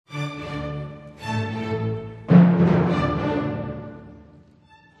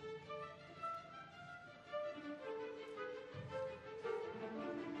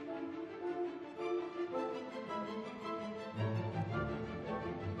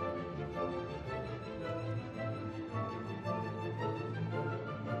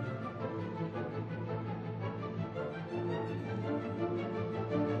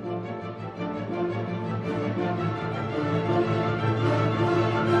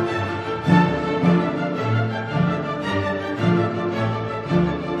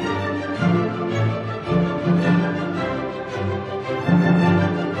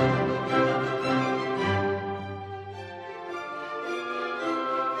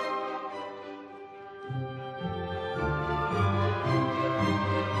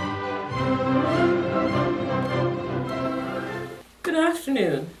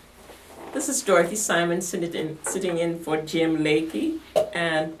afternoon. This is Dorothy Simon sitting in for Jim Lakey,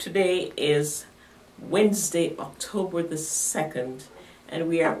 and today is Wednesday, October the 2nd, and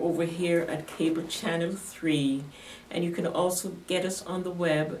we are over here at Cable Channel 3, and you can also get us on the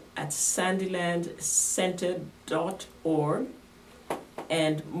web at sandylandcenter.org,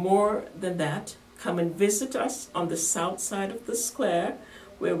 and more than that, come and visit us on the south side of the square,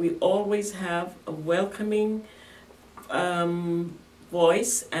 where we always have a welcoming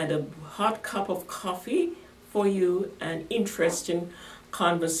voice and a hot cup of coffee for you, and interesting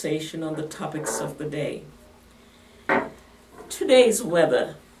conversation on the topics of the day. Today's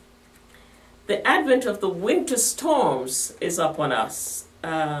weather. The advent of the winter storms is upon us.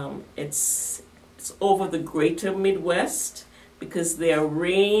 It's over the greater Midwest because there are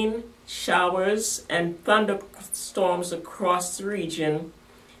rain, showers, and thunderstorms across the region,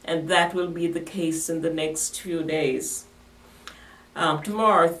 and that will be the case in the next few days.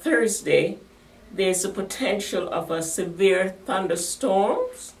 Tomorrow, Thursday, there's a potential of a severe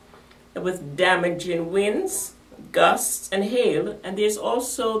thunderstorms with damaging winds, gusts, and hail, and there's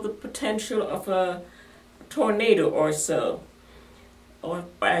also the potential of a tornado or so, or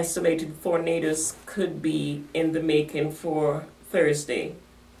isolated tornadoes could be in the making for Thursday.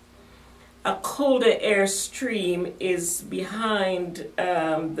 A colder air stream is behind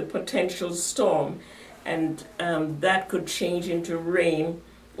the potential storm, and that could change into rain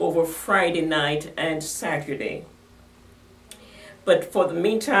over Friday night and Saturday. But for the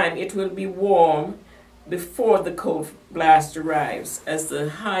meantime, it will be warm before the cold blast arrives, as the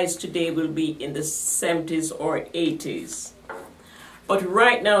highs today will be in the 70s or 80s. But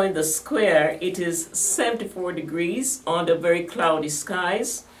right now in the square, it is 74 degrees under very cloudy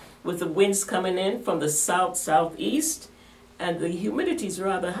skies, with the winds coming in from the south-southeast, and the humidity is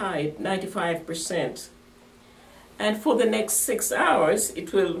rather high at 95%. And for the next 6 hours,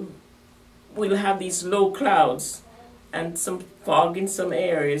 we'll have these low clouds and some fog in some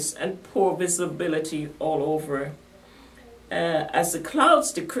areas and poor visibility all over. As the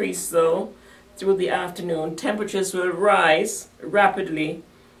clouds decrease, though, through the afternoon, temperatures will rise rapidly,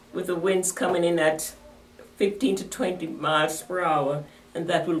 with the winds coming in at 15 to 20 miles per hour, and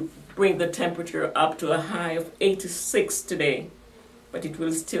that will bring the temperature up to a high of 86 today, but it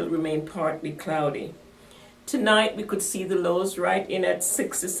will still remain partly cloudy. Tonight we could see the lows right in at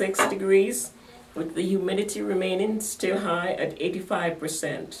 66 degrees, with the humidity remaining still high at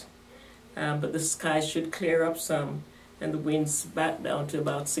 85%. But the skies should clear up some, and the winds back down to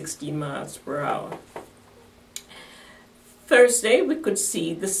about 16 miles per hour. Thursday we could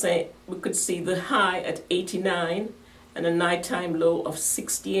see the high at 89 and a nighttime low of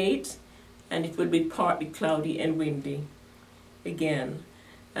 68, and it will be partly cloudy and windy again.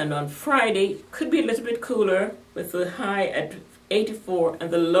 And on Friday, could be a little bit cooler, with the high at 84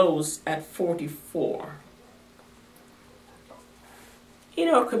 and the lows at 44. In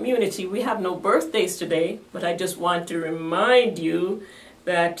our community, we have no birthdays today, but I just want to remind you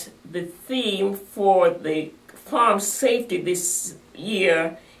that the theme for the farm safety this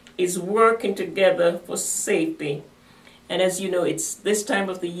year is working together for safety. And as you know, it's this time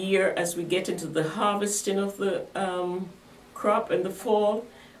of the year, as we get into the harvesting of the crop in the fall,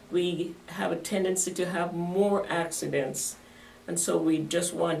 we have a tendency to have more accidents. And so we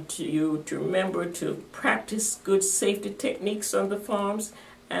just want you to remember to practice good safety techniques on the farms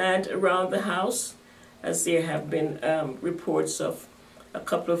and around the house, as there have been reports of a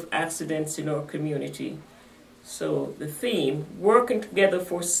couple of accidents in our community. So the theme, working together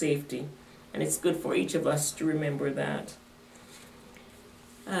for safety, and it's good for each of us to remember that.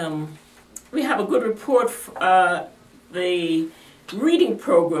 We have a good report. The reading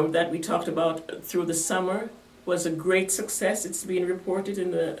program that we talked about through the summer was a great success. It's been reported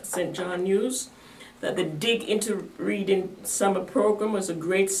in the St. John News that the Dig Into Reading summer program was a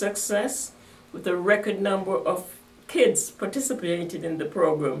great success, with a record number of kids participating in the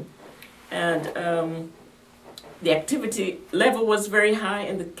program. And the activity level was very high,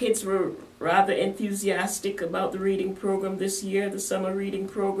 and the kids were rather enthusiastic about the reading program this year, the summer reading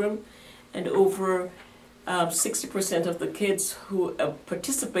program, and over 60% of the kids who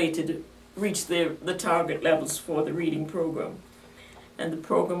participated reached the target levels for the reading program. And the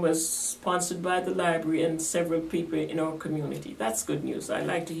program was sponsored by the library and several people in our community. That's good news. I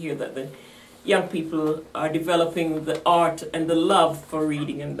like to hear that the young people are developing the art and the love for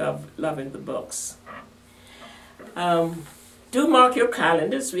reading and loving the books. Do mark your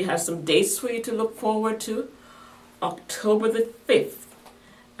calendars. We have some dates for you to look forward to. October the 5th.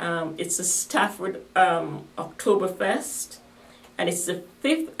 It's a Stafford Oktoberfest, and it's the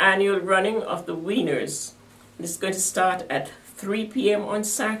 5th annual running of the Wieners. And it's going to start at 3 p.m. on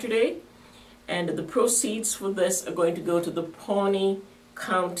Saturday. And the proceeds for this are going to go to the Pawnee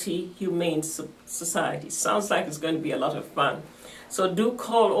County Humane Society. Sounds like it's going to be a lot of fun. So do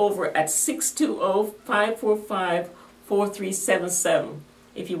call over at 620-545-4377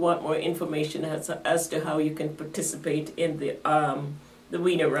 if you want more information as to how you can participate in the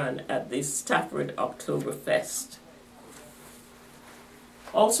Wiener Run at the Stafford Oktoberfest.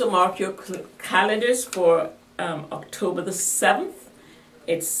 Also mark your calendars for October the 7th.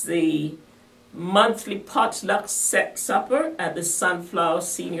 It's the monthly potluck supper at the Sunflower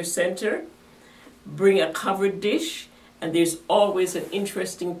Senior Center. Bring a covered dish, and there's always an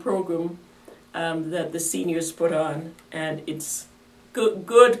interesting program that the seniors put on, and it's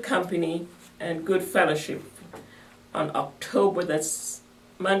good company and good fellowship. On that's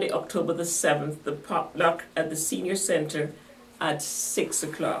Monday, October the 7th, the potluck at the Senior Center at 6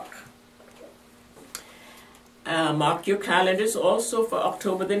 o'clock. Mark your calendars also for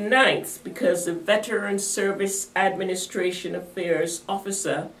October the 9th, because the Veteran Service Administration Affairs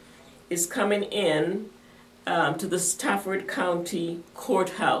Officer is coming in to the Stafford County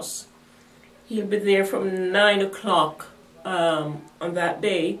Courthouse. He'll be there from 9 o'clock on that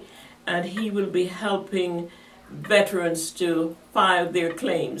day, and he will be helping veterans to file their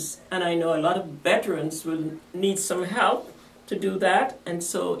claims. And I know a lot of veterans will need some help to do that, and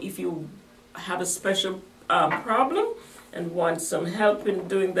so if you have a special problem and want some help in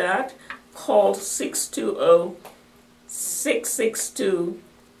doing that, call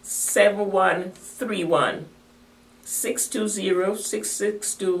 620-662-7131.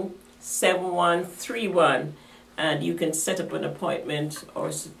 620-662-7131, and you can set up an appointment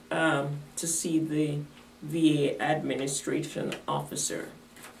or to see the VA Administration Officer.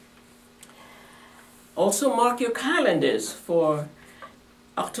 Also mark your calendars for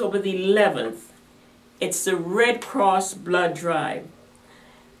October the 11th. It's the Red Cross Blood Drive.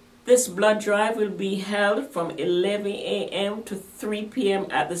 This blood drive will be held from 11 a.m. to 3 p.m.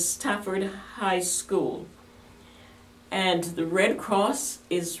 at the Stafford High School. And the Red Cross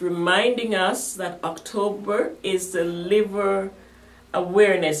is reminding us that October is the Liver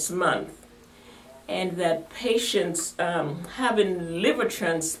Awareness Month, and that patients having liver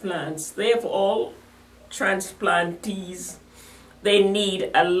transplants, they have all transplantees, they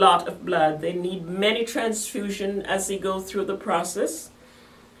need a lot of blood. They need many transfusions as they go through the process.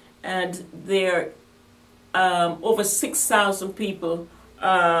 And there are over 6,000 people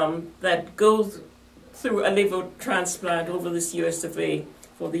that go through a liver transplant over this US of A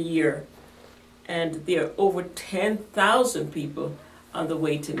for the year. And there are over 10,000 people on the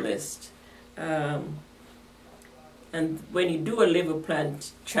waiting list. And when you do a liver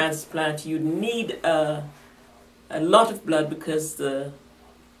transplant, you need a lot of blood, because the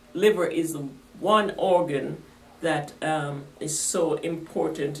liver is the one organ that is so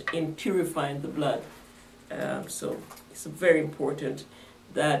important in purifying the blood. So it's very important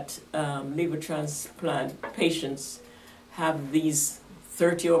that liver transplant patients have these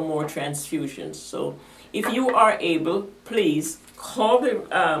 30 or more transfusions. So if you are able, please call the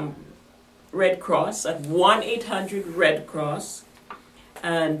Red Cross at 1-800-RED-CROSS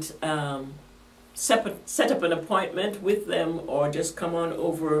and set up an appointment with them, or just come on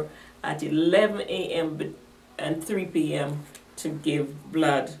over at 11 a.m. and 3 p.m. to give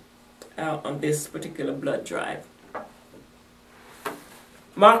blood on this particular blood drive.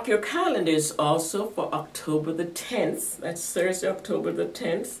 Mark your calendars also for October the 10th. That's Thursday, October the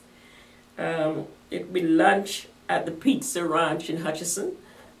 10th. It will be lunch at the Pizza Ranch in Hutchinson.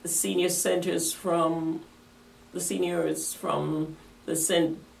 The seniors from the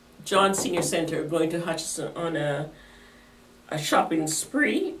St. John Senior Center are going to Hutchinson on a shopping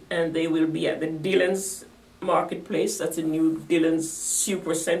spree, and they will be at the Dillon's Marketplace. That's a new Dillon's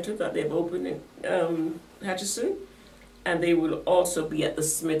Super Center that they've opened in Hutchinson. And they will also be at the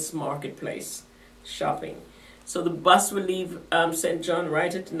Smith's Marketplace shopping. So the bus will leave St. John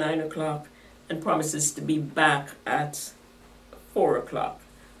right at 9 o'clock and promises to be back at 4 o'clock.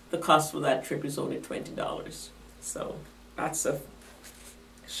 The cost for that trip is only $20. So lots of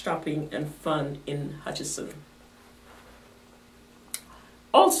shopping and fun in Hutchinson.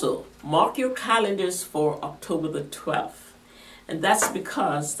 Also, mark your calendars for October the 12th. And that's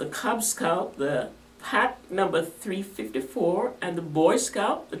because the Cub Scout, the pack number 354, and the Boy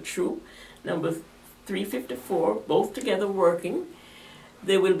Scout, the troop number 354, both together working,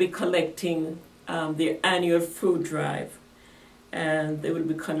 they will be collecting their annual food drive. And they will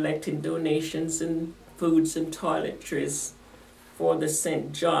be collecting donations in foods and toiletries for the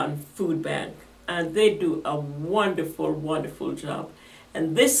St. John Food Bank. And they do a wonderful, wonderful job.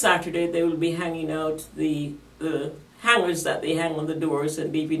 And this Saturday, they will be hanging out the hangers that they hang on the doors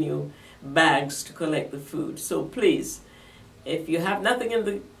and leaving you bags to collect the food. So please, if you have nothing in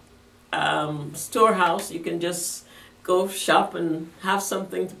the storehouse, you can just go shop and have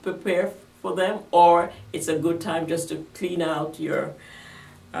something to prepare for them, or it's a good time just to clean out your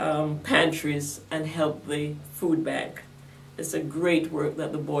pantries and help the food bank. It's a great work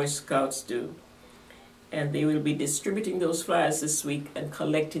that the Boy Scouts do. And they will be distributing those flyers this week and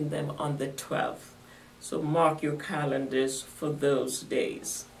collecting them on the 12th. So mark your calendars for those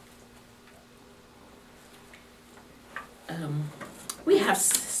days. We have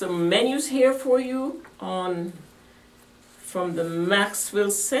some menus here for you from the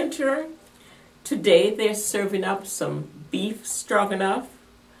Maxwell Center. Today they're serving up some beef stroganoff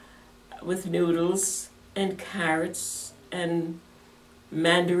with noodles and carrots and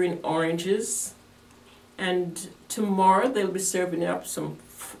mandarin oranges. And tomorrow they'll be serving up some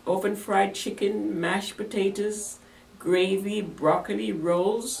oven fried chicken, mashed potatoes, gravy, broccoli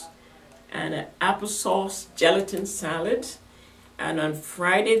rolls, and an applesauce gelatin salad. And on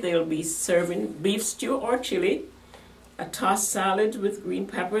Friday they'll be serving beef stew or chili, a tossed salad with green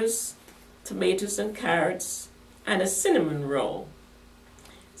peppers, tomatoes and carrots, and a cinnamon roll.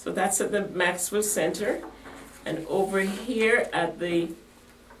 So that's at the Maxwell Center. And over here at the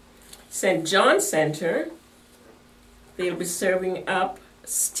St. John Center, they'll be serving up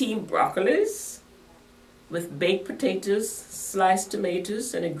steamed broccolis with baked potatoes, sliced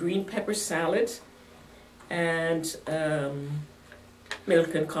tomatoes, and a green pepper salad, and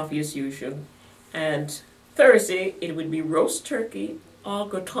milk and coffee as usual. And Thursday, it would be roast turkey, au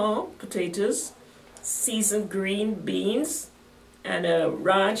gratin potatoes, seasoned green beans, and a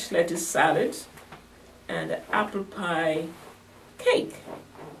ranch lettuce salad, and an apple pie cake.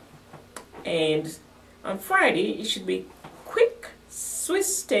 And on Friday, it should be quick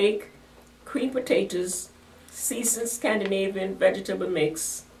Swiss steak, cream potatoes, seasoned Scandinavian vegetable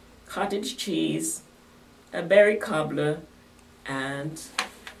mix, cottage cheese, a berry cobbler, and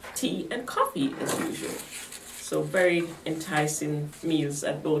tea and coffee as usual. So very enticing meals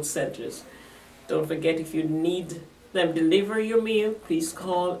at both centers. Don't forget, if you need them deliver your meal, please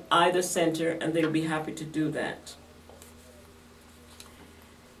call either center and they'll be happy to do that.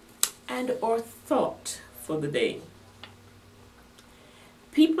 And our thought for the day.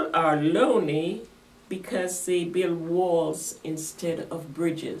 People are lonely because they build walls instead of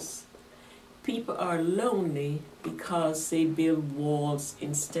bridges. People are lonely because they build walls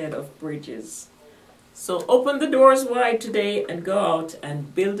instead of bridges. So open the doors wide today and go out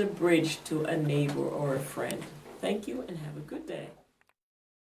and build a bridge to a neighbor or a friend. Thank you and have a good day.